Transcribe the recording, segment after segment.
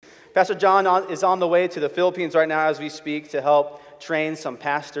Pastor John is on the way to the Philippines right now as we speak to help train some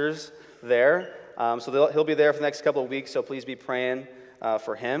pastors there. So he'll be there for the next couple of weeks, so please be praying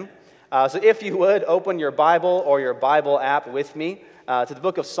for him. So if you would, open your Bible or your Bible app with me to the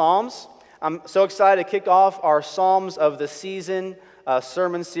book of Psalms. I'm so excited to kick off our Psalms of the Season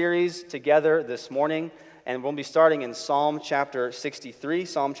sermon series together this morning. And we'll be starting in Psalm chapter 63.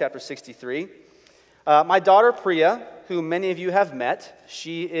 My daughter Priya, who many of you have met,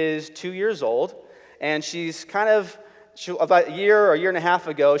 she is 2 years old, and she's about a year or a year and a half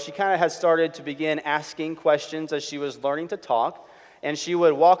ago, she kind of had started to begin asking questions as she was learning to talk, and she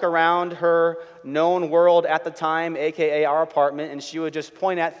would walk around her known world at the time, aka our apartment, and she would just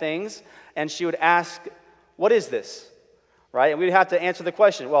point at things, and she would ask, "What is this?" Right? And we'd have to answer the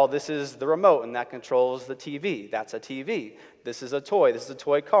question, well, this is the remote, and that controls the TV. That's a TV. This is a toy. This is a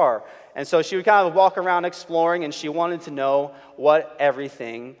toy car. And so she would kind of walk around exploring, and she wanted to know what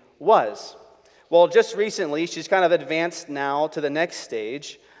everything was. Well, just recently, she's kind of advanced now to the next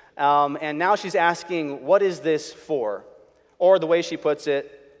stage, and now she's asking, what is this for? Or the way she puts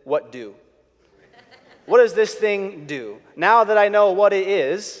it, what do? What does this thing do? Now that I know what it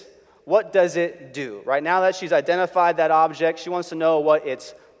is, what does it do? Right now that she's identified that object, she wants to know what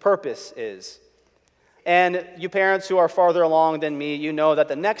its purpose is. And you parents who are farther along than me, you know that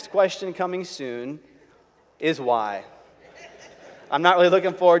the next question coming soon is why. I'm not really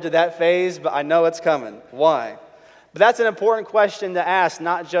looking forward to that phase, but I know it's coming. Why? But that's an important question to ask,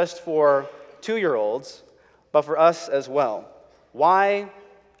 not just for 2-year-olds, but for us as well. Why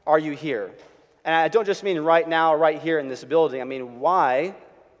are you here? And I don't just mean right now, right here in this building. I mean, why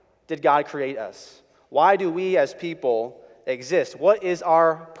did God create us? Why do we as people exist? What is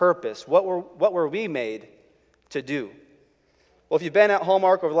our purpose? What were we made to do? Well, if you've been at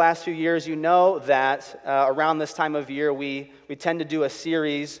Hallmark over the last few years, you know that around this time of year, we tend to do a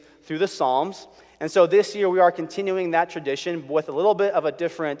series through the Psalms. And so this year, we are continuing that tradition with a little bit of a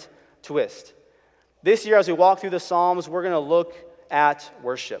different twist. This year, as we walk through the Psalms, we're going to look at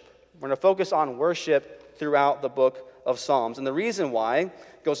worship. We're going to focus on worship throughout the book of Psalms. And the reason why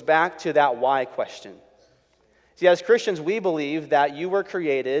goes back to that why question. See, as Christians, we believe that you were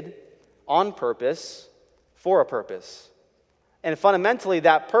created on purpose for a purpose. And fundamentally,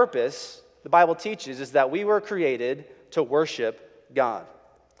 that purpose, the Bible teaches, is that we were created to worship God.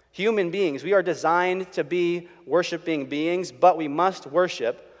 Human beings, we are designed to be worshiping beings, but we must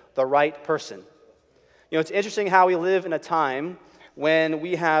worship the right person. You know, it's interesting how we live in a time when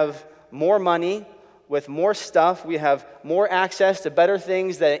we have more money, with more stuff, we have more access to better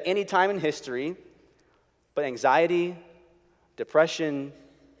things than at any time in history, but anxiety, depression,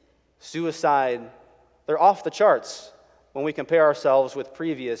 suicide, they're off the charts when we compare ourselves with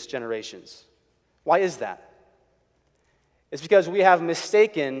previous generations. Why is that? It's because we have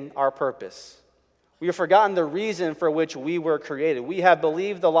mistaken our purpose. We have forgotten the reason for which we were created. We have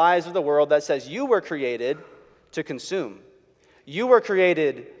believed the lies of the world that says you were created to consume. You were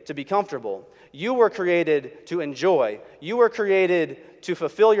created to be comfortable. You were created to enjoy. You were created to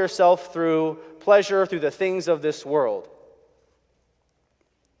fulfill yourself through pleasure, through the things of this world.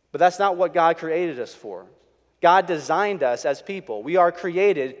 But that's not what God created us for. God designed us as people. We are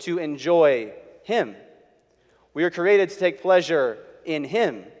created to enjoy Him. We are created to take pleasure in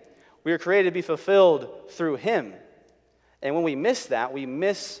Him. We are created to be fulfilled through Him. And when we miss that, we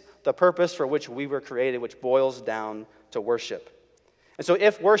miss the purpose for which we were created, which boils down to worship. And so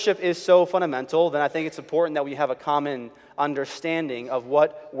if worship is so fundamental, then I think it's important that we have a common understanding of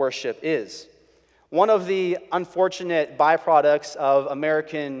what worship is. One of the unfortunate byproducts of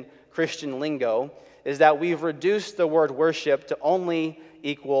American Christian lingo is that we've reduced the word worship to only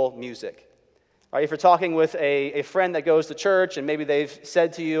equal music. Right, if you're talking with a friend that goes to church and maybe they've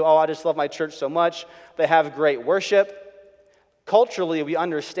said to you, "Oh, I just love my church so much, they have great worship," culturally we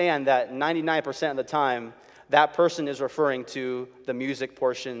understand that 99% of the time that person is referring to the music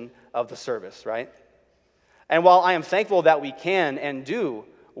portion of the service, right? And while I am thankful that we can and do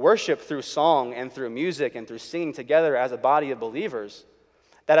worship through song and through music and through singing together as a body of believers,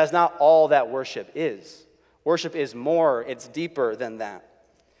 that is not all that worship is. Worship is more, it's deeper than that.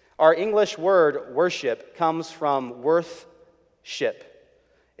 Our English word worship comes from worth-ship.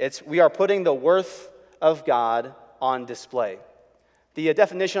 We are putting the worth of God on display. The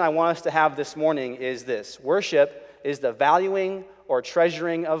definition I want us to have this morning is this: worship is the valuing or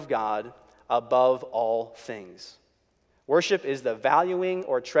treasuring of God above all things. Worship is the valuing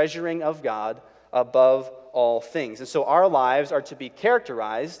or treasuring of God above all things. And so our lives are to be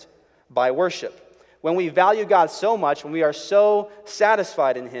characterized by worship. When we value God so much, when we are so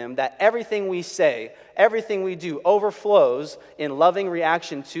satisfied in Him that everything we say, everything we do overflows in loving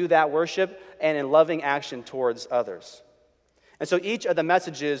reaction to that worship and in loving action towards others. And so each of the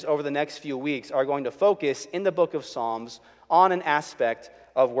messages over the next few weeks are going to focus in the book of Psalms on an aspect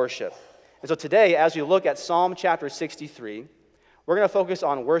of worship. And so today, as we look at Psalm chapter 63, we're going to focus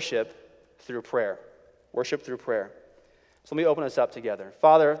on worship through prayer. Worship through prayer. So let me open us up together.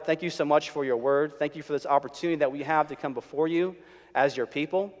 Father, thank you so much for your word. Thank you for this opportunity that we have to come before you as your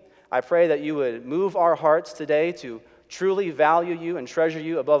people. I pray that you would move our hearts today to truly value you and treasure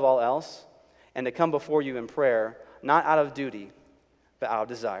you above all else, and to come before you in prayer, not out of duty, but out of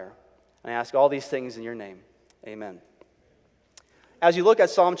desire. And I ask all these things in your name. Amen. As you look at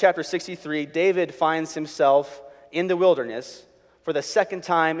Psalm chapter 63, David finds himself in the wilderness for the second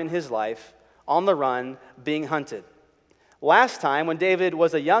time in his life, on the run, being hunted. Last time, when David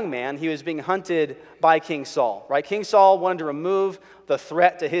was a young man, he was being hunted by King Saul, right? King Saul wanted to remove the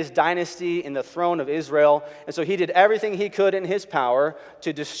threat to his dynasty and the throne of Israel, and so he did everything he could in his power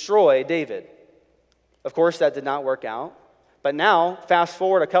to destroy David. Of course, that did not work out, but now, fast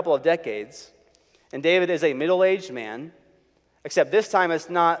forward a couple of decades, and David is a middle-aged man, except this time it's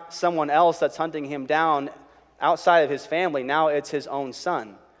not someone else that's hunting him down outside of his family. Now it's his own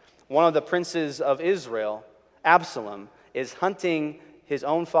son. One of the princes of Israel, Absalom, is hunting his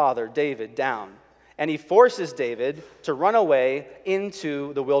own father, David, down. And he forces David to run away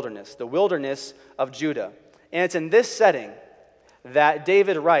into the wilderness of Judah. And it's in this setting that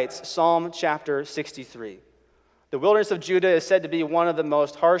David writes Psalm chapter 63. The wilderness of Judah is said to be one of the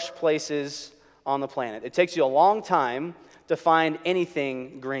most harsh places on the planet. It takes you a long time to find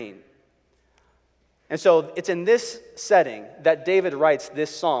anything green. And so it's in this setting that David writes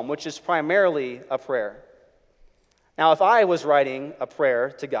this psalm, which is primarily a prayer. Now, if I was writing a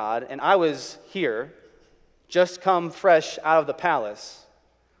prayer to God and I was here, just come fresh out of the palace,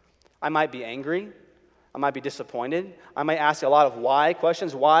 I might be angry. I might be disappointed. I might ask a lot of why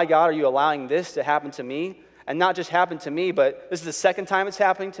questions. Why, God, are you allowing this to happen to me? And not just happen to me, but this is the second time it's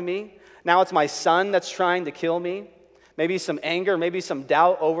happening to me. Now it's my son that's trying to kill me. Maybe some anger, maybe some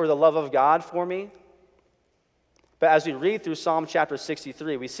doubt over the love of God for me. But as we read through Psalm chapter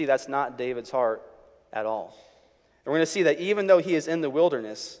 63, we see that's not David's heart at all. And we're going to see that even though he is in the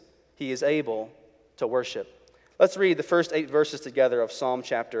wilderness, he is able to worship. Let's read the first 8 verses together of Psalm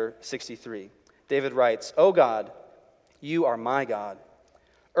chapter 63. David writes, "O God, you are my God.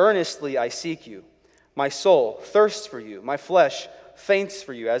 Earnestly I seek you. My soul thirsts for you. My flesh faints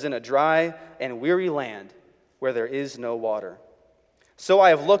for you, as in a dry and weary land where there is no water. So I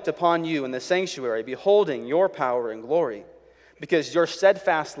have looked upon you in the sanctuary, beholding your power and glory. Because your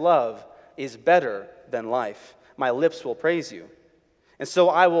steadfast love is better than life. My lips will praise you. And so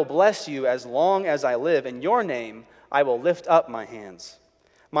I will bless you as long as I live. In your name I will lift up my hands.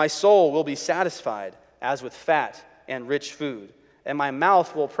 My soul will be satisfied as with fat and rich food, and my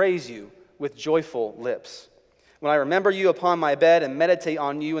mouth will praise you with joyful lips. When I remember you upon my bed and meditate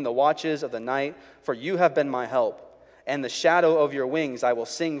on you in the watches of the night, for you have been my help, and the shadow of your wings I will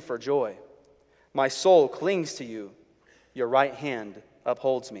sing for joy. My soul clings to you, your right hand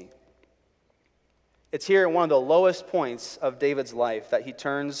upholds me." It's here at one of the lowest points of David's life that he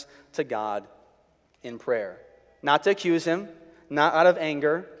turns to God in prayer. Not to accuse him, not out of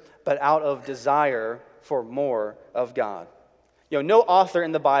anger, but out of desire for more of God. No author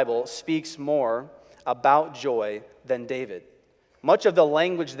in the Bible speaks more about joy than David. Much of the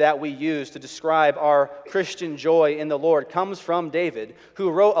language that we use to describe our Christian joy in the Lord comes from David, who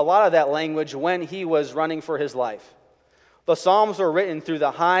wrote a lot of that language when he was running for his life. The Psalms were written through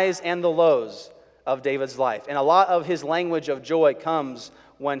the highs and the lows of David's life, and a lot of his language of joy comes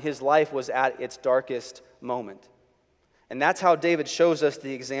when his life was at its darkest moment. And that's how David shows us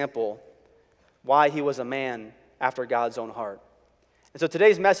the example why he was a man after God's own heart. And so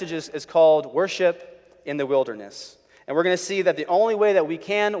today's message is called Worship in the Wilderness. And we're going to see that the only way that we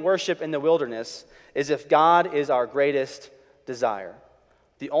can worship in the wilderness is if God is our greatest desire.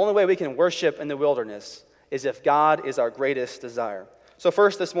 The only way we can worship in the wilderness is if God is our greatest desire. So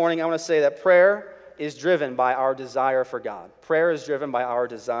first this morning, I want to say that prayer is driven by our desire for God. Prayer is driven by our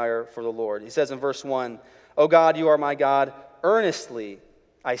desire for the Lord. He says in verse 1, "O God, you are my God. Earnestly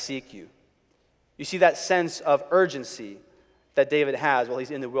I seek you." You see that sense of urgency that David has while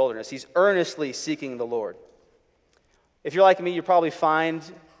he's in the wilderness. He's earnestly seeking the Lord. If you're like me, you probably find,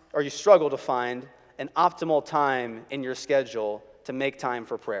 or you struggle to find, an optimal time in your schedule to make time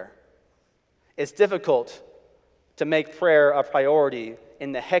for prayer. It's difficult to make prayer a priority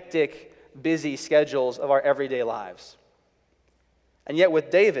in the hectic, busy schedules of our everyday lives. And yet with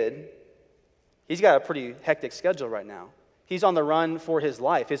David, He's got a pretty hectic schedule right now. He's on the run for his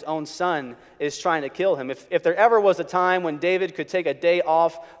life. His own son is trying to kill him. If there ever was a time when David could take a day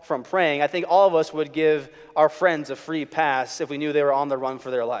off from praying, I think all of us would give our friends a free pass if we knew they were on the run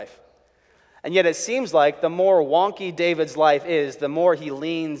for their life. And yet it seems like the more wonky David's life is, the more he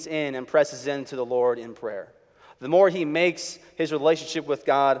leans in and presses into the Lord in prayer. The more he makes his relationship with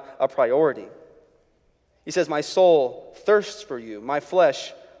God a priority. He says, "My soul thirsts for you, my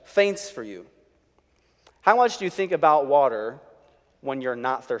flesh faints for you." How much do you think about water when you're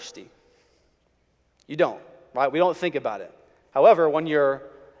not thirsty? You don't, right? We don't think about it. However, when you're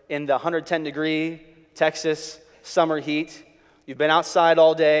in the 110-degree Texas summer heat, you've been outside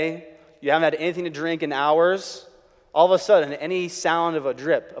all day, you haven't had anything to drink in hours, all of a sudden, any sound of a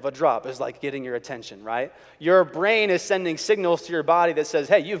drip, of a drop, is like getting your attention, right? Your brain is sending signals to your body that says,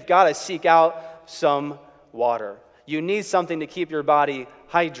 hey, you've got to seek out some water. You need something to keep your body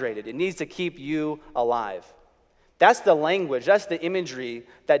hydrated. It needs to keep you alive. That's the language, that's the imagery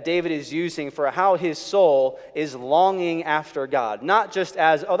that David is using for how his soul is longing after God. Not just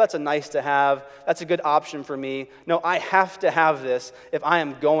as, oh, that's a nice to have, that's a good option for me. No, I have to have this if I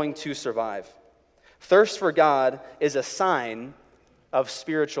am going to survive. Thirst for God is a sign of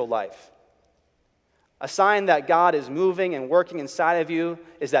spiritual life. A sign that God is moving and working inside of you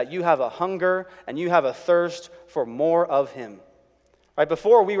is that you have a hunger and you have a thirst for more of Him. Right?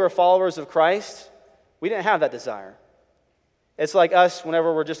 Before we were followers of Christ, we didn't have that desire. It's like us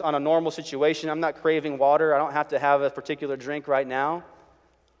whenever we're just on a normal situation. I'm not craving water. I don't have to have a particular drink right now.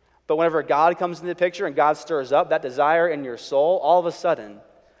 But whenever God comes into the picture and God stirs up that desire in your soul, all of a sudden,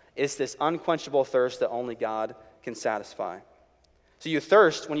 it's this unquenchable thirst that only God can satisfy. So you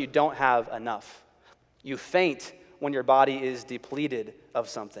thirst when you don't have enough. You faint when your body is depleted of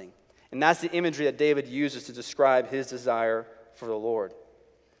something. And that's the imagery that David uses to describe his desire for the Lord.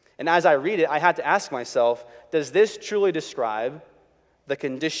 And as I read it, I had to ask myself, does this truly describe the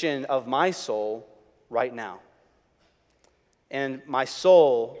condition of my soul right now? And my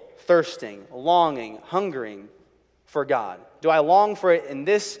soul thirsting, longing, hungering for God. Do I long for it in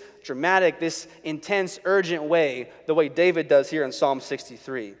this dramatic, this intense, urgent way, the way David does here in Psalm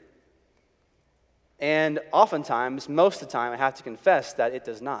 63? And oftentimes, most of the time, I have to confess that it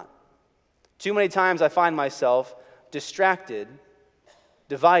does not. Too many times I find myself distracted,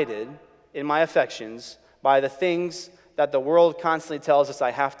 divided in my affections by the things that the world constantly tells us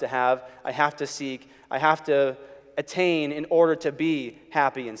I have to seek, I have to attain in order to be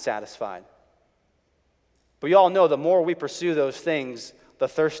happy and satisfied. But you all know the more we pursue those things, the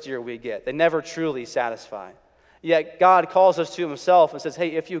thirstier we get. They never truly satisfy. Yet God calls us to Himself and says,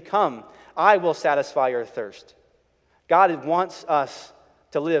 hey, if you come, I will satisfy your thirst. God wants us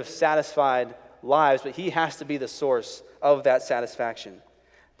to live satisfied lives, but He has to be the source of that satisfaction.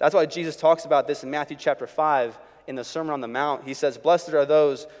 That's why Jesus talks about this in Matthew chapter 5 in the Sermon on the Mount. He says, blessed are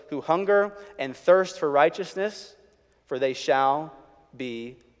those who hunger and thirst for righteousness, for they shall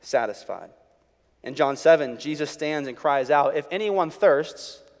be satisfied. In John 7, Jesus stands and cries out, if anyone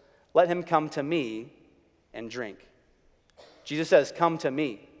thirsts, let him come to me and drink. Jesus says, come to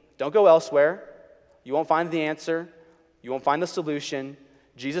me. Don't go elsewhere. You won't find the answer. You won't find the solution.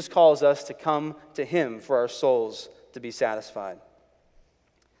 Jesus calls us to come to Him for our souls to be satisfied.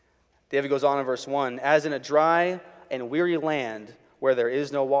 David goes on in verse 1, as in a dry and weary land where there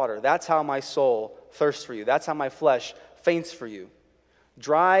is no water. That's how my soul thirsts for you. That's how my flesh faints for you.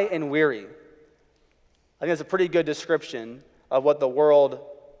 Dry and weary. I think that's a pretty good description of what the world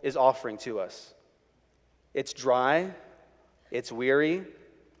is offering to us. It's dry, it's weary,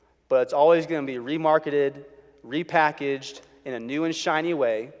 but it's always going to be remarketed, repackaged in a new and shiny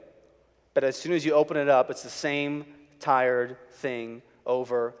way. But as soon as you open it up, it's the same tired thing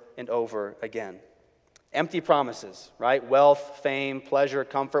over and over again. Empty promises, right? Wealth, fame, pleasure,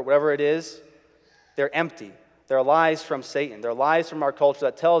 comfort, whatever it is, they're empty. They're lies from Satan. They're lies from our culture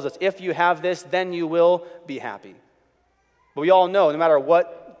that tells us if you have this, then you will be happy. But we all know no matter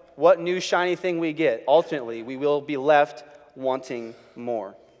what new shiny thing we get, ultimately we will be left wanting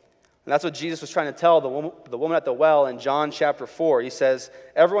more. And that's what Jesus was trying to tell the woman at the well in John chapter 4. He says,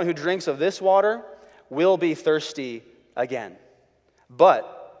 everyone who drinks of this water will be thirsty again.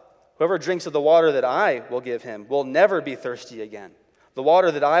 But whoever drinks of the water that I will give him will never be thirsty again. The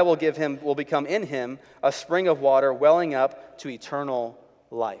water that I will give him will become in him a spring of water welling up to eternal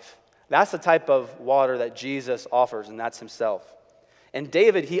life. That's the type of water that Jesus offers, and that's Himself. And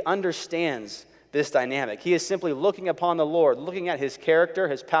David, he understands this dynamic. He is simply looking upon the Lord, looking at His character,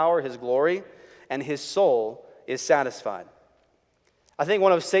 His power, His glory, and his soul is satisfied. I think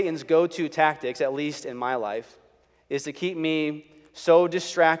one of Satan's go-to tactics, at least in my life, is to keep me so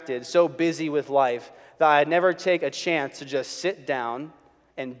distracted, so busy with life, that I'd never take a chance to just sit down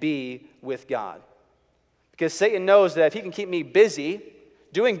and be with God. Because Satan knows that if he can keep me busy,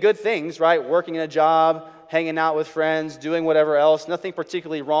 doing good things, right? Working in a job, hanging out with friends, doing whatever else, nothing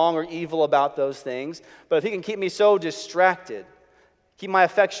particularly wrong or evil about those things. But if he can keep me so distracted, keep my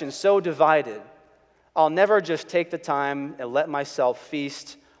affections so divided, I'll never just take the time and let myself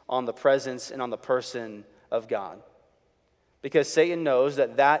feast on the presence and on the person of God. Because Satan knows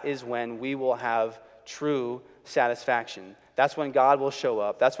that that is when we will have true satisfaction. That's when God will show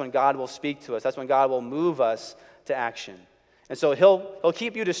up. That's when God will speak to us. That's when God will move us to action. And so he'll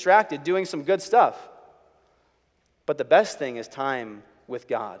keep you distracted doing some good stuff. But the best thing is time with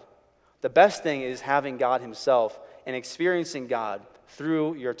God. The best thing is having God himself and experiencing God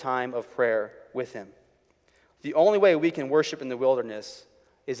through your time of prayer with him. The only way we can worship in the wilderness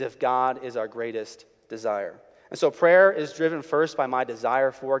is if God is our greatest desire. And so prayer is driven first by my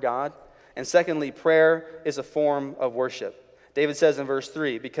desire for God. And secondly, prayer is a form of worship. David says in verse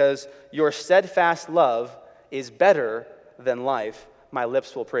 3, because your steadfast love is better than life, my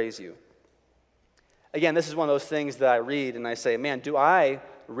lips will praise you. Again, this is one of those things that I read and I say, man, do I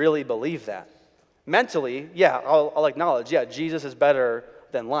really believe that? Mentally, yeah, I'll acknowledge, yeah, Jesus is better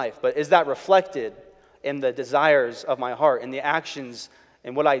than life. But is that reflected in the desires of my heart, in the actions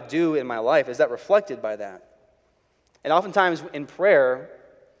and what I do in my life? Is that reflected by that? And oftentimes in prayer,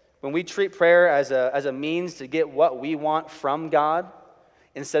 when we treat prayer as a means to get what we want from God,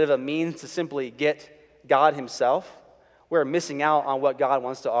 instead of a means to simply get God himself, we're missing out on what God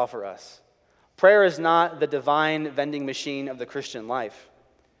wants to offer us. Prayer is not the divine vending machine of the Christian life.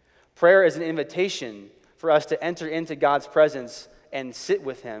 Prayer is an invitation for us to enter into God's presence and sit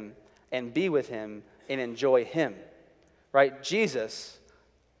with him and be with him and enjoy him. Right? Jesus,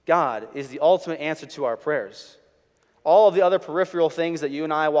 God, is the ultimate answer to our prayers. All of the other peripheral things that you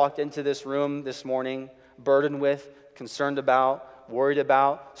and I walked into this room this morning burdened with, concerned about, worried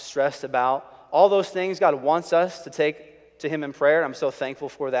about, stressed about, all those things God wants us to take to him in prayer. I'm so thankful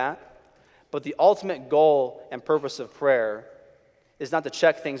for that. But the ultimate goal and purpose of prayer is not to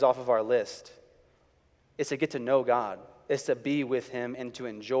check things off of our list. It's to get to know God. It's to be with him and to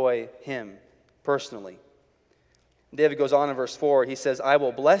enjoy him personally. David goes on in verse 4. He says, I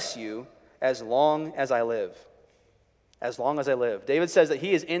will bless you as long as I live. As long as I live. David says that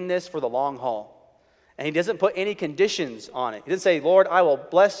he is in this for the long haul. And he doesn't put any conditions on it. He doesn't say, Lord, I will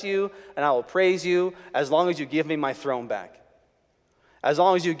bless you and I will praise you as long as you give me my throne back. As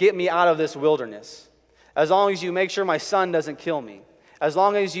long as you get me out of this wilderness. As long as you make sure my son doesn't kill me. As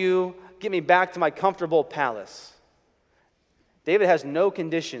long as you get me back to my comfortable palace. David has no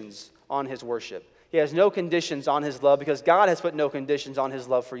conditions on his worship. He has no conditions on his love because God has put no conditions on his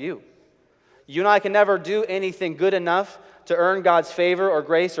love for you. You and I can never do anything good enough to earn God's favor or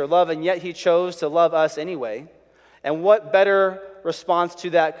grace or love, and yet he chose to love us anyway. And what better response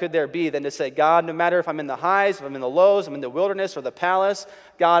to that could there be than to say, God, no matter if I'm in the highs, if I'm in the lows, I'm in the wilderness or the palace,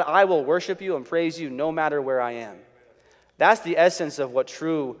 God, I will worship you and praise you no matter where I am. That's the essence of what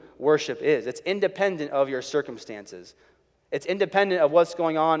true worship is. It's independent of your circumstances. It's independent of what's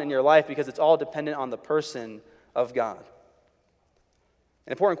going on in your life because it's all dependent on the person of God.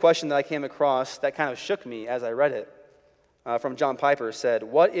 An important question that I came across that kind of shook me as I read it from John Piper said,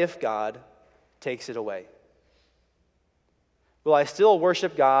 what if God takes it away? Will I still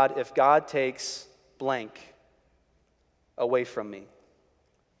worship God if God takes blank away from me?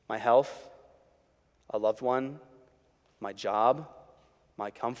 My health, a loved one, my job, my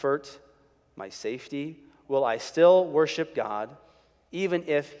comfort, my safety? Will I still worship God even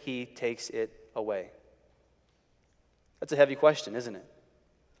if he takes it away? That's a heavy question, isn't it?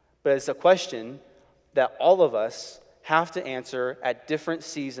 But it's a question that all of us have to answer at different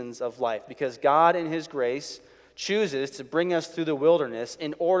seasons of life because God in his grace chooses to bring us through the wilderness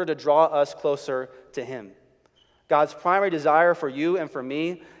in order to draw us closer to him. God's primary desire for you and for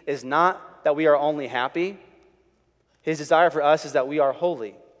me is not that we are only happy. His desire for us is that we are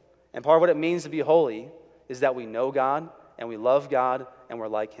holy. And part of what it means to be holy is that we know God and we love God and we're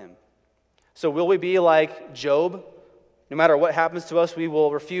like him. So will we be like Job? No matter what happens to us, we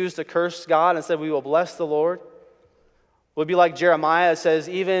will refuse to curse God. Instead, we will bless the Lord. We'll be like Jeremiah. It says,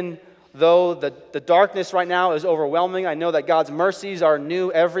 even though the darkness right now is overwhelming, I know that God's mercies are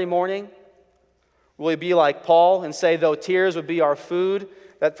new every morning. Will we be like Paul and say, though tears would be our food,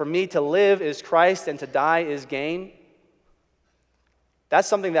 that for me to live is Christ and to die is gain? That's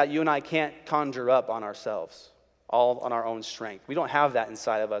something that you and I can't conjure up on ourselves, all on our own strength. We don't have that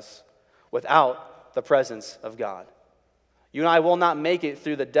inside of us without the presence of God. You and I will not make it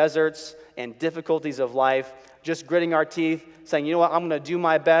through the deserts and difficulties of life just gritting our teeth, saying, you know what, I'm going to do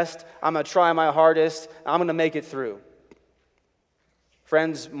my best, I'm going to try my hardest, I'm going to make it through.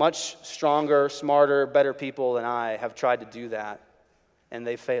 Friends, much stronger, smarter, better people than I have tried to do that, and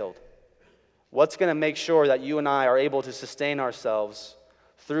they failed. What's going to make sure that you and I are able to sustain ourselves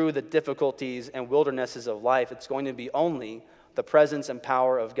through the difficulties and wildernesses of life? It's going to be only the presence and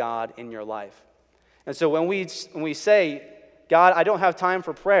power of God in your life. And so when we say, God, I don't have time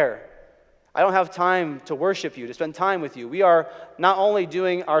for prayer, I don't have time to worship you, to spend time with you, we are not only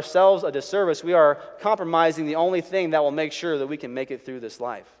doing ourselves a disservice, we are compromising the only thing that will make sure that we can make it through this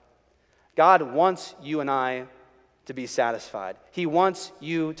life. God wants you and I to be satisfied. He wants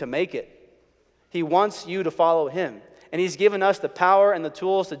you to make it. He wants you to follow him. And he's given us the power and the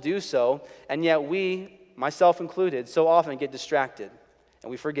tools to do so, and yet we, myself included, so often get distracted, and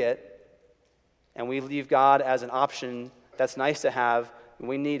we forget, and we leave God as an option that's nice to have when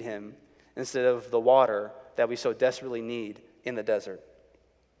we need him, instead of the water that we so desperately need in the desert.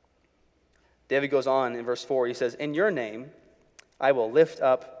 David goes on in verse 4, he says, in your name I will lift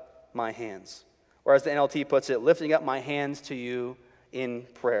up my hands. Or as the NLT puts it, lifting up my hands to you in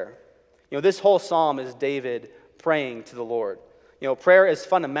prayer. You know, this whole psalm is David praying to the Lord. You know, prayer is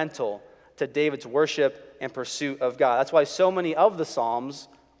fundamental to David's worship and pursuit of God. That's why so many of the psalms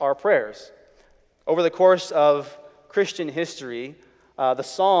are prayers. Over the course of Christian history, the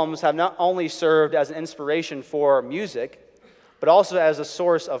Psalms have not only served as an inspiration for music, but also as a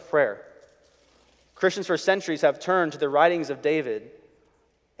source of prayer. Christians for centuries have turned to the writings of David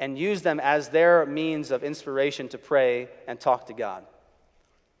and used them as their means of inspiration to pray and talk to God.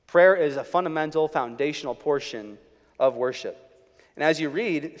 Prayer is a fundamental, foundational portion of worship. And as you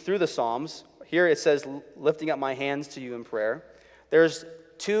read through the Psalms, here it says, lifting up my hands to you in prayer, there's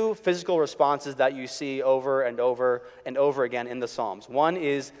two physical responses that you see over and over and over again in the Psalms. One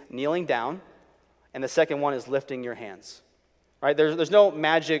is kneeling down, and the second one is lifting your hands. Right? There's no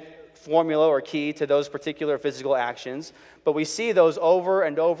magic formula or key to those particular physical actions, but we see those over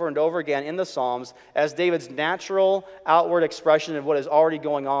and over and over again in the Psalms as David's natural outward expression of what is already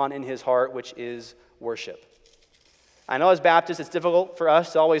going on in his heart, which is worship. I know as Baptists it's difficult for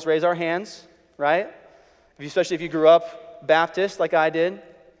us to always raise our hands, right? Especially if you grew up Baptist like I did.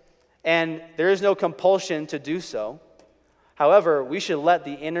 And there is no compulsion to do so. However, we should let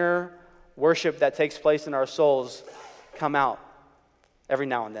the inner worship that takes place in our souls come out every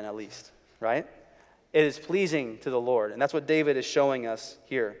now and then at least, right? It is pleasing to the Lord, and that's what David is showing us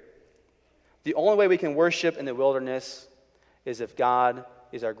here. The only way we can worship in the wilderness is if God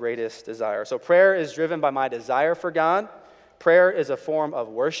is our greatest desire. So prayer is driven by my desire for God. Prayer is a form of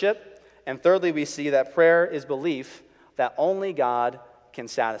worship. And thirdly, we see that prayer is belief that only God can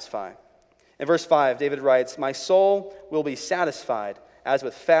satisfy. In verse 5, David writes, my soul will be satisfied as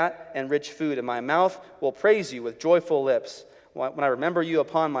with fat and rich food, and my mouth will praise you with joyful lips when I remember you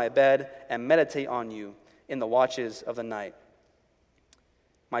upon my bed and meditate on you in the watches of the night.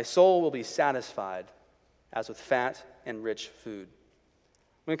 My soul will be satisfied as with fat and rich food.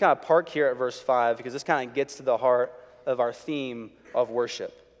 I'm going to kind of park here at verse 5 because this kind of gets to the heart of our theme of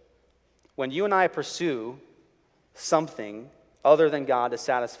worship. When you and I pursue something other than God to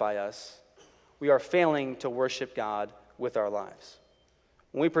satisfy us, we are failing to worship God with our lives.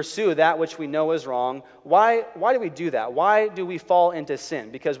 When we pursue that which we know is wrong, why do we do that? Why do we fall into sin?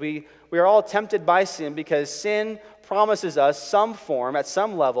 Because we are all tempted by sin because sin promises us some form, at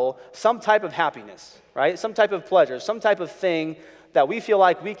some level, some type of happiness, right? Some type of pleasure, some type of thing that we feel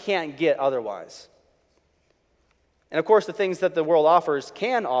like we can't get otherwise. And of course, the things that the world offers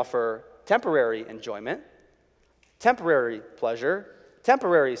can offer temporary enjoyment, temporary pleasure,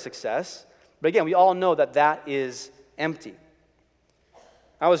 temporary success. But again, we all know that that is empty.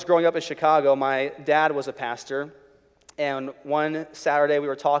 I was growing up in Chicago. My dad was a pastor. And one Saturday, we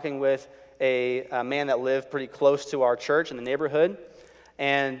were talking with a man that lived pretty close to our church in the neighborhood.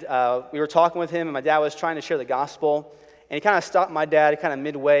 And we were talking with him, and my dad was trying to share the gospel. And he kind of stopped my dad kind of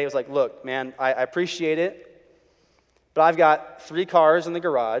midway. He was like, look, man, I appreciate it, but I've got 3 cars in the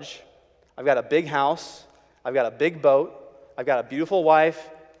garage. I've got a big house. I've got a big boat. I've got a beautiful wife,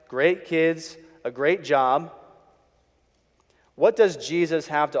 great kids, a great job. What does Jesus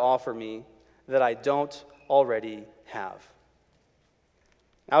have to offer me that I don't already have?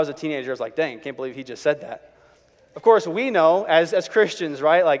 I was a teenager. I was like, dang, can't believe he just said that. Of course, we know as Christians,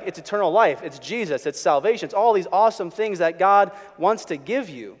 right, like it's eternal life, it's Jesus, it's salvation, it's all these awesome things that God wants to give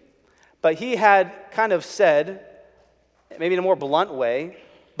you. But he had kind of said, maybe in a more blunt way,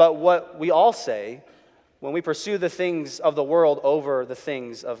 but what we all say when we pursue the things of the world over the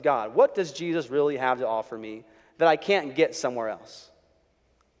things of God. What does Jesus really have to offer me that I can't get somewhere else.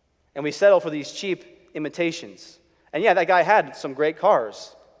 And we settle for these cheap imitations. And yeah, that guy had some great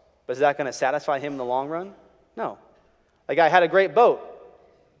cars, but is that going to satisfy him in the long run? No. That guy had a great boat.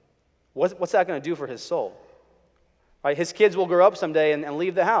 What's that going to do for his soul? Right? His kids will grow up someday and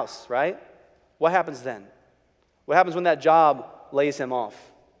leave the house, right? What happens then? What happens when that job lays him off?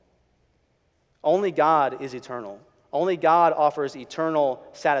 Only God is eternal. Only God offers eternal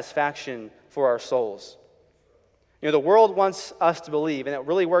satisfaction for our souls. You know, the world wants us to believe, and it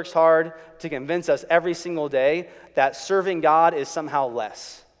really works hard to convince us every single day that serving God is somehow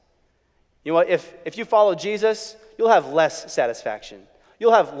less. You know what? If you follow Jesus, you'll have less satisfaction.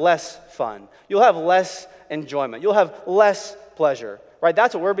 You'll have less fun. You'll have less enjoyment. You'll have less pleasure, right?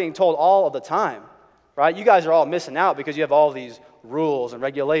 That's what we're being told all of the time, right? You guys are all missing out because you have all these rules and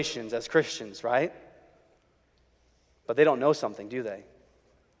regulations as Christians, right? But they don't know something, do they?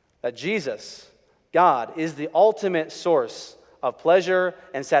 That Jesus, God, is the ultimate source of pleasure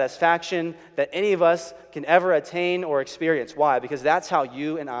and satisfaction that any of us can ever attain or experience. Why? Because that's how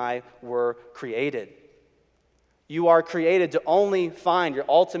you and I were created. You are created to only find your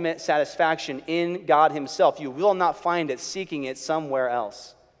ultimate satisfaction in God Himself. You will not find it seeking it somewhere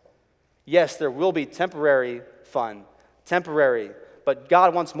else. Yes, there will be temporary fun, temporary, but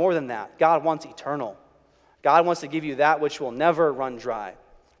God wants more than that. God wants eternal. God wants to give you that which will never run dry,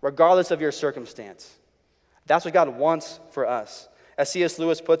 regardless of your circumstance. That's what God wants for us. As C.S.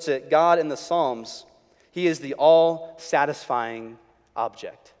 Lewis puts it, God in the Psalms, He is the all-satisfying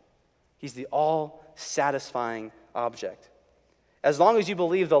object. He's the all-satisfying object. As long as you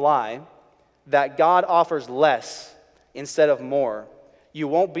believe the lie that God offers less instead of more, you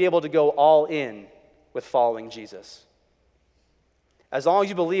won't be able to go all in with following Jesus. As long as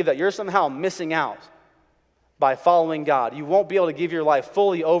you believe that you're somehow missing out by following God, you won't be able to give your life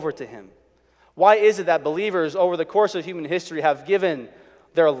fully over to Him. Why is it that believers over the course of human history have given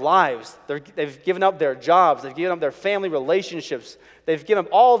their lives, they've given up their jobs, they've given up their family relationships, they've given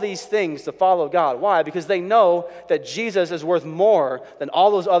up all these things to follow God? Why? Because they know that Jesus is worth more than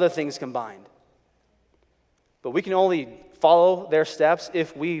all those other things combined. But we can only follow their steps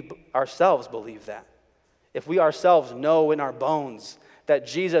if we ourselves believe that. If we ourselves know in our bones that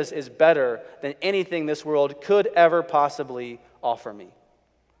Jesus is better than anything this world could ever possibly offer me.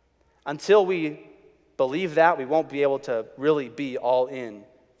 Until we believe that, we won't be able to really be all in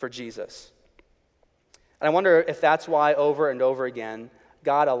for Jesus. And I wonder if that's why over and over again,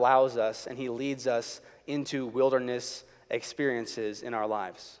 God allows us and He leads us into wilderness experiences in our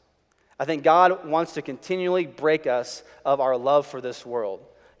lives. I think God wants to continually break us of our love for this world.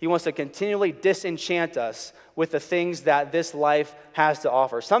 He wants to continually disenchant us with the things that this life has to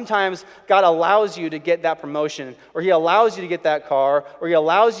offer. Sometimes God allows you to get that promotion, or He allows you to get that car, or He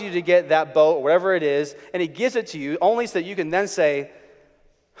allows you to get that boat, or whatever it is, and He gives it to you only so that you can then say,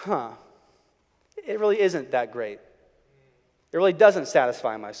 it really isn't that great. It really doesn't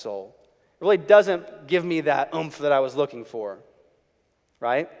satisfy my soul. It really doesn't give me that oomph that I was looking for,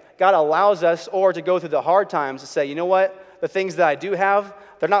 right? God allows us or to go through the hard times to say, you know what? The things that I do have,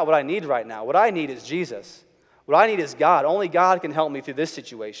 they're not what I need right now. What I need is Jesus. What I need is God. Only God can help me through this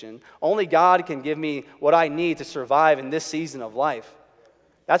situation. Only God can give me what I need to survive in this season of life.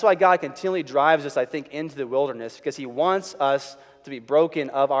 That's why God continually drives us, I think, into the wilderness, because He wants us to be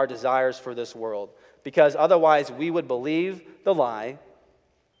broken of our desires for this world. Because otherwise we would believe the lie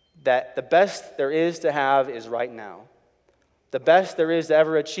that the best there is to have is right now. The best there is to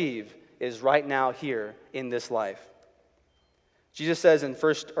ever achieve is right now here in this life. Jesus says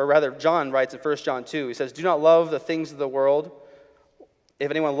John writes in 1 John 2, he says, "Do not love the things of the world. If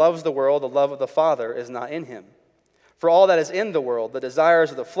anyone loves the world, the love of the Father is not in him. For all that is in the world, the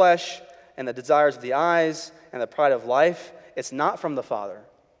desires of the flesh and the desires of the eyes and the pride of life, it's not from the Father,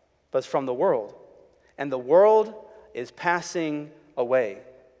 but it's from the world. And the world is passing away,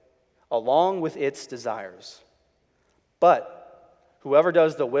 along with its desires. But whoever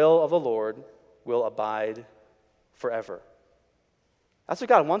does the will of the Lord will abide forever." That's what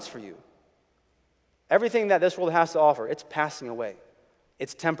God wants for you. Everything that this world has to offer, it's passing away.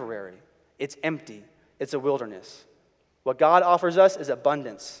 It's temporary. It's empty. It's a wilderness. What God offers us is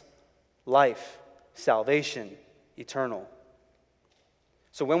abundance, life, salvation, eternal.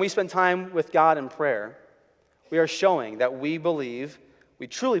 So when we spend time with God in prayer, we are showing that we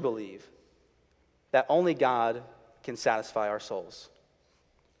truly believe, that only God can satisfy our souls.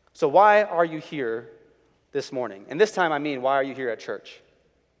 So why are you here this morning? And this time I mean, why are you here at church?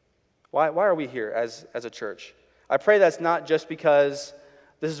 Why are we here as a church? I pray that's not just because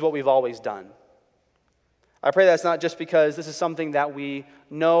this is what we've always done. I pray that's not just because this is something that we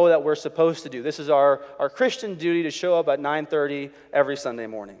know that we're supposed to do. This is our Christian duty to show up at 9:30 every Sunday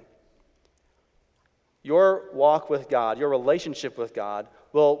morning. Your walk with God, your relationship with God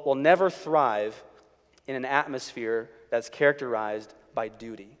will never thrive in an atmosphere that's characterized by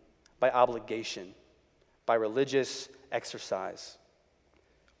duty, by obligation, by religious exercise.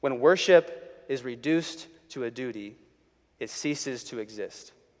 When worship is reduced to a duty, it ceases to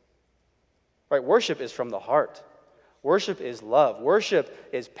exist. Right? Worship is from the heart. Worship is love. Worship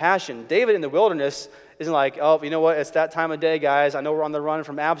is passion. David in the wilderness isn't like, oh, you know what? It's that time of day, guys. I know we're on the run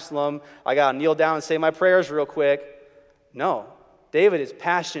from Absalom. I got to kneel down and say my prayers real quick. No. David is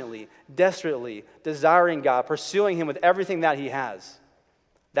passionately, desperately desiring God, pursuing him with everything that he has.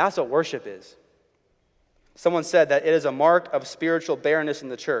 That's what worship is. Someone said that it is a mark of spiritual barrenness in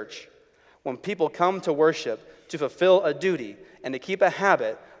the church when people come to worship to fulfill a duty and to keep a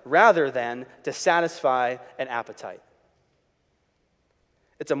habit rather than to satisfy an appetite.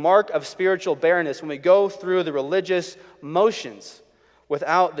 It's a mark of spiritual barrenness when we go through the religious motions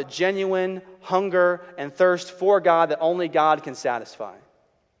without the genuine hunger and thirst for God that only God can satisfy.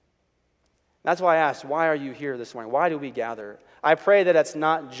 That's why I asked, why are you here this morning? Why do we gather? I pray that it's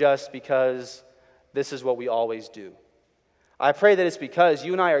not just because this is what we always do. I pray that it's because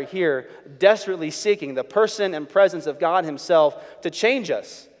you and I are here desperately seeking the person and presence of God himself to change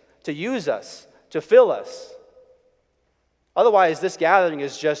us, to use us, to fill us. Otherwise, this gathering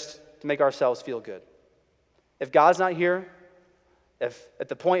is just to make ourselves feel good. If God's not here, if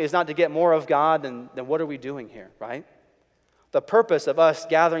the point is not to get more of God, then what are we doing here, right? The purpose of us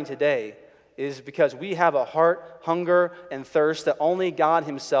gathering today is because we have a heart, hunger, and thirst that only God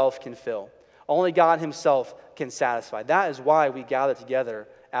himself can fill. Only God himself can satisfy. That is why we gather together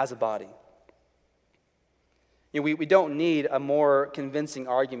as a body. You know, we don't need a more convincing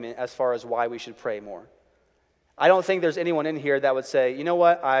argument as far as why we should pray more. I don't think there's anyone in here that would say, you know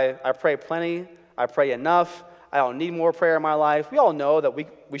what, I pray plenty, I pray enough, I don't need more prayer in my life. We all know that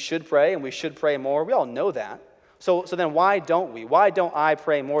we should pray and we should pray more. We all know that. So then why don't we? Why don't I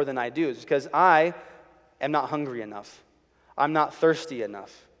pray more than I do? It's because I am not hungry enough. I'm not thirsty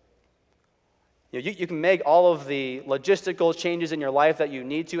enough. You can make all of the logistical changes in your life that you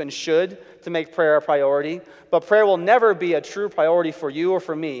need to and should to make prayer a priority, but prayer will never be a true priority for you or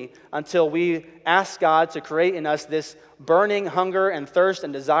for me until we ask God to create in us this burning hunger and thirst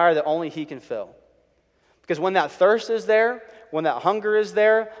and desire that only he can fill. Because when that thirst is there, when that hunger is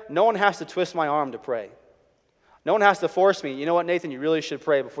there, no one has to twist my arm to pray. No one has to force me, you know what, Nathan, you really should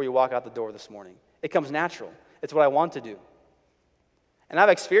pray before you walk out the door this morning. It comes natural. It's what I want to do. And I've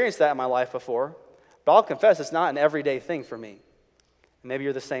experienced that in my life before, but I'll confess it's not an everyday thing for me. Maybe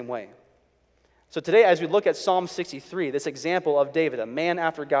you're the same way. So today, as we look at Psalm 63, this example of David, a man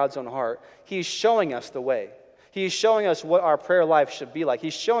after God's own heart, he's showing us the way. He's showing us what our prayer life should be like.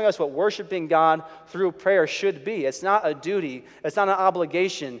 He's showing us what worshiping God through prayer should be. It's not a duty. It's not an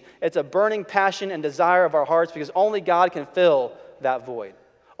obligation. It's a burning passion and desire of our hearts because only God can fill that void.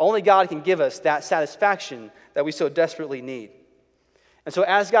 Only God can give us that satisfaction that we so desperately need. And so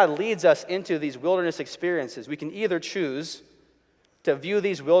as God leads us into these wilderness experiences, we can either choose to view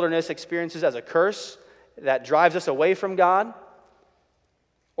these wilderness experiences as a curse that drives us away from God,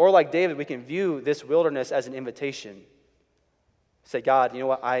 or like David, we can view this wilderness as an invitation. Say, God, you know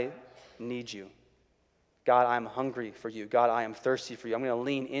what? I need you. God, I'm hungry for you. God, I am thirsty for you. I'm going to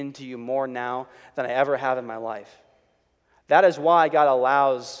lean into you more now than I ever have in my life. That is why God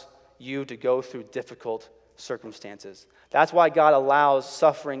allows you to go through difficult circumstances. That's why God allows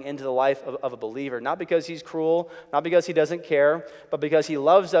suffering into the life of a believer. Not because he's cruel, not because he doesn't care, but because he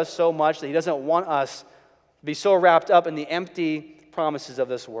loves us so much that he doesn't want us to be so wrapped up in the empty promises of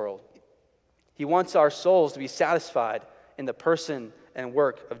this world. He wants our souls to be satisfied in the person and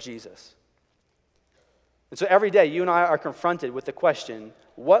work of Jesus. And so every day you and I are confronted with the question,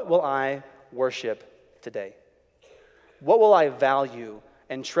 what will I worship today? What will I value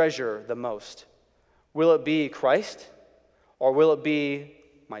and treasure the most? Will it be Christ? Or will it be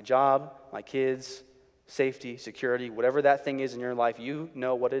my job, my kids, safety, security, whatever that thing is in your life? You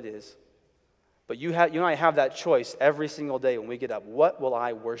know what it is. But you and I have that choice every single day when we get up. What will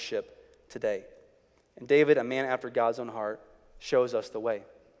I worship today? And David, a man after God's own heart, shows us the way.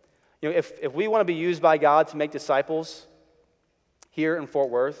 You know, if we want to be used by God to make disciples here in Fort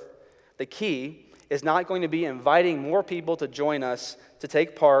Worth, the key is not going to be inviting more people to join us to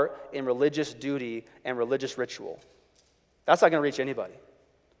take part in religious duty and religious ritual. That's not going to reach anybody.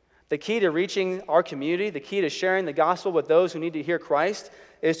 The key to reaching our community, the key to sharing the gospel with those who need to hear Christ,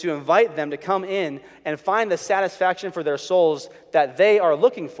 is to invite them to come in and find the satisfaction for their souls that they are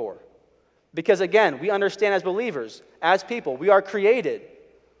looking for. Because again, we understand as believers, as people, we are created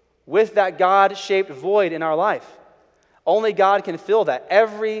with that God-shaped void in our life. Only God can fill that.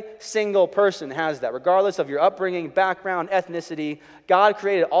 Every single person has that. Regardless of your upbringing, background, ethnicity, God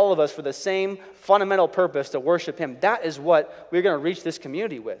created all of us for the same fundamental purpose, to worship Him. That is what we're going to reach this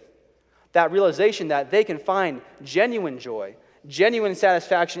community with. That realization that they can find genuine joy, genuine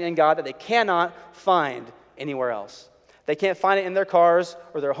satisfaction in God that they cannot find anywhere else. They can't find it in their cars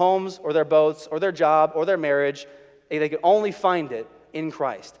or their homes or their boats or their job or their marriage. They can only find it in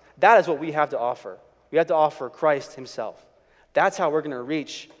Christ. That is what we have to offer. We have to offer Christ Himself. That's how we're going to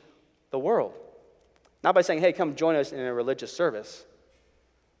reach the world. Not by saying, hey, come join us in a religious service.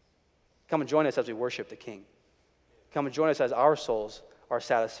 Come and join us as we worship the King. Come and join us as our souls are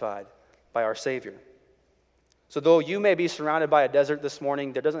satisfied by our Savior. So though you may be surrounded by a desert this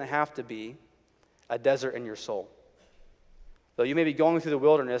morning, there doesn't have to be a desert in your soul. Though you may be going through the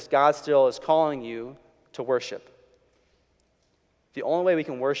wilderness, God still is calling you to worship. The only way we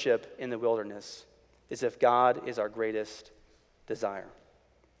can worship in the wilderness is if God is our greatest desire.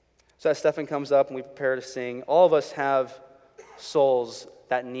 So as Stephen comes up and we prepare to sing, all of us have souls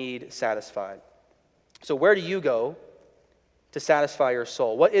that need satisfied. So where do you go to satisfy your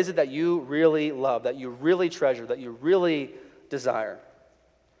soul? What is it that you really love, that you really treasure, that you really desire?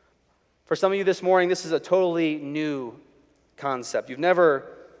 For some of you this morning, this is a totally new concept. You've never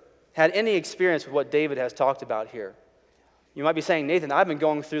had any experience with what David has talked about here. You might be saying, Nathan, I've been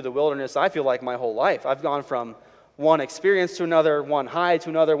going through the wilderness, I feel like my whole life. I've gone from one experience to another, one high to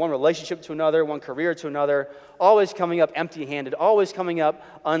another, one relationship to another, one career to another, always coming up empty-handed, always coming up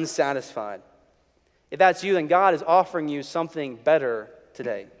unsatisfied. If that's you, then God is offering you something better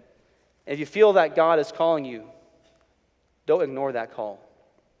today. And if you feel that God is calling you, don't ignore that call.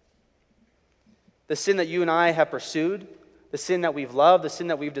 The sin that you and I have pursued, the sin that we've loved, the sin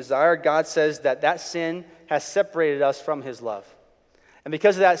that we've desired, God says that that sin has separated us from His love. And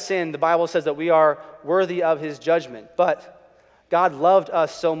because of that sin, the Bible says that we are worthy of His judgment. But God loved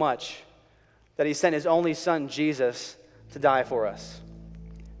us so much that He sent His only Son, Jesus, to die for us.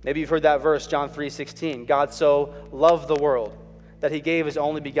 Maybe you've heard that verse, John 3:16. God so loved the world that He gave His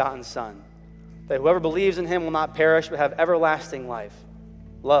only begotten Son, that whoever believes in Him will not perish but have everlasting life.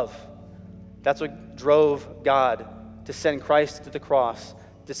 Love. That's what drove God to send Christ to the cross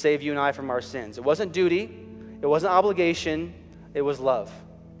to save you and I from our sins. It wasn't duty. It wasn't obligation. It was love.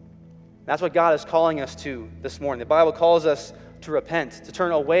 That's what God is calling us to this morning. The Bible calls us to repent, to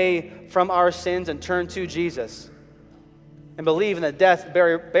turn away from our sins and turn to Jesus and believe in the death,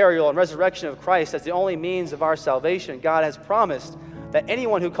 burial, and resurrection of Christ as the only means of our salvation. God has promised that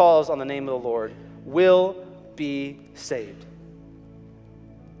anyone who calls on the name of the Lord will be saved.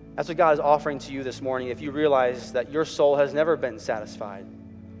 That's what God is offering to you this morning if you realize that your soul has never been satisfied.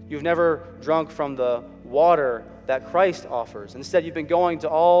 You've never drunk from the water that Christ offers. Instead, you've been going to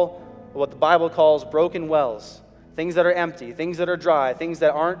all what the Bible calls broken wells, things that are empty, things that are dry, things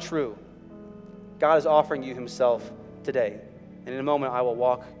that aren't true. God is offering you Himself today. And in a moment, I will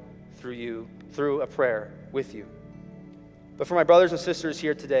walk through a prayer with you. But for my brothers and sisters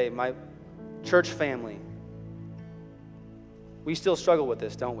here today, my church family, we still struggle with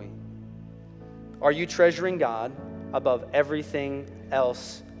this, don't we? Are you treasuring God above everything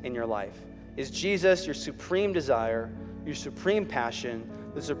else in your life? Is Jesus your supreme desire, your supreme passion,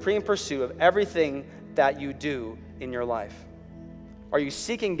 the supreme pursuit of everything that you do in your life? Are you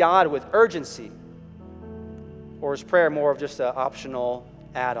seeking God with urgency? Or is prayer more of just an optional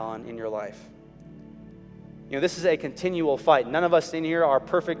add-on in your life? You know, this is a continual fight. None of us in here are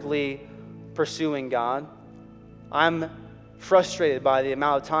perfectly pursuing God. I'm frustrated by the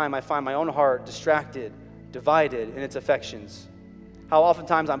amount of time I find my own heart distracted, divided in its affections. How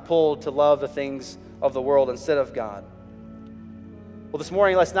oftentimes I'm pulled to love the things of the world instead of God. Well, this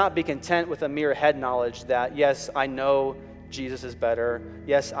morning, let's not be content with a mere head knowledge that, yes, I know Jesus is better.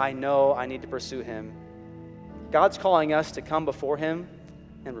 Yes, I know I need to pursue Him. God's calling us to come before Him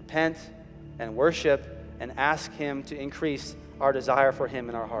and repent and worship and ask Him to increase our desire for Him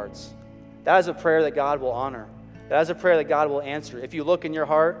in our hearts. That is a prayer that God will honor. That is a prayer that God will answer. If you look in your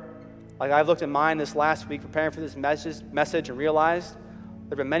heart, like I've looked in mine this last week preparing for this message and realized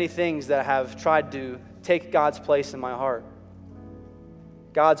there have been many things that have tried to take God's place in my heart.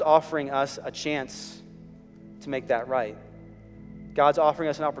 God's offering us a chance to make that right. God's offering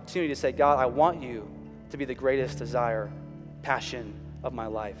us an opportunity to say, God, I want you to be the greatest desire, passion of my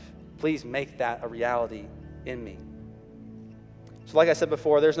life. Please make that a reality in me. So like I said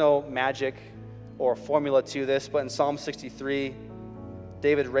before, there's no magic or formula to this, but in Psalm 63,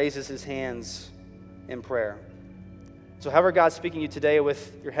 David raises his hands in prayer. So however God's speaking to you today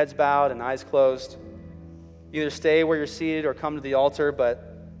with your heads bowed and eyes closed, either stay where you're seated or come to the altar.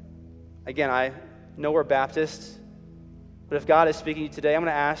 But again, I know we're Baptists, but if God is speaking to you today, I'm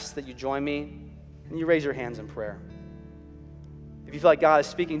going to ask that you join me and you raise your hands in prayer. If you feel like God is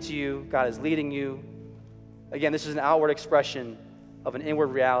speaking to you, God is leading you, again, this is an outward expression of an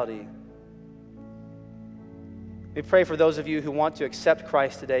inward reality. We pray for those of you who want to accept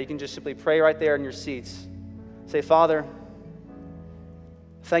Christ today. You can just simply pray right there in your seats. Say, Father,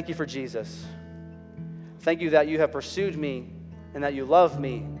 thank you for Jesus. Thank you that you have pursued me and that you love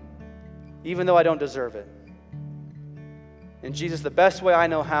me, even though I don't deserve it. And Jesus, the best way I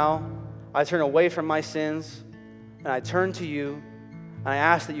know how, I turn away from my sins and I turn to you and I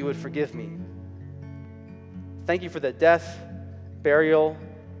ask that you would forgive me. Thank you for the death, burial,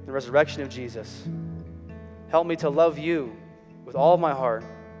 and resurrection of Jesus. Help me to love you with all of my heart,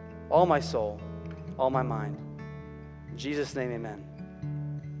 all my soul, all my mind. In Jesus' name, amen.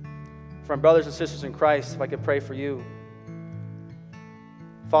 For my brothers and sisters in Christ, if I could pray for you.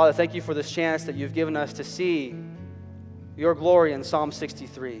 Father, thank you for this chance that you've given us to see your glory in Psalm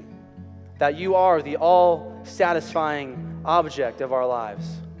 63, that you are the all-satisfying object of our lives.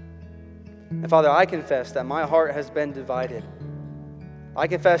 And Father, I confess that my heart has been divided. I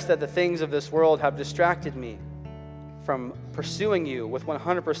confess that the things of this world have distracted me from pursuing you with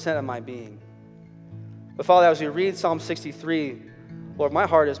 100% of my being. But Father, as we read Psalm 63, Lord, my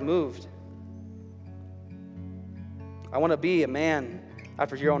heart is moved. I want to be a man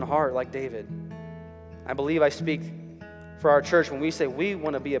after your own heart like David. I believe I speak for our church when we say we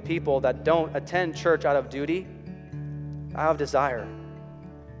want to be a people that don't attend church out of duty, out of desire.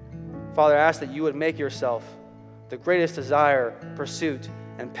 Father, I ask that you would make yourself the greatest desire, pursuit,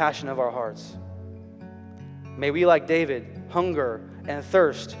 and passion of our hearts. May we, like David, hunger and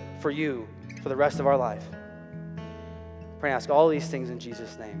thirst for you for the rest of our life. Pray and ask all these things in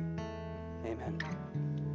Jesus' name. Amen.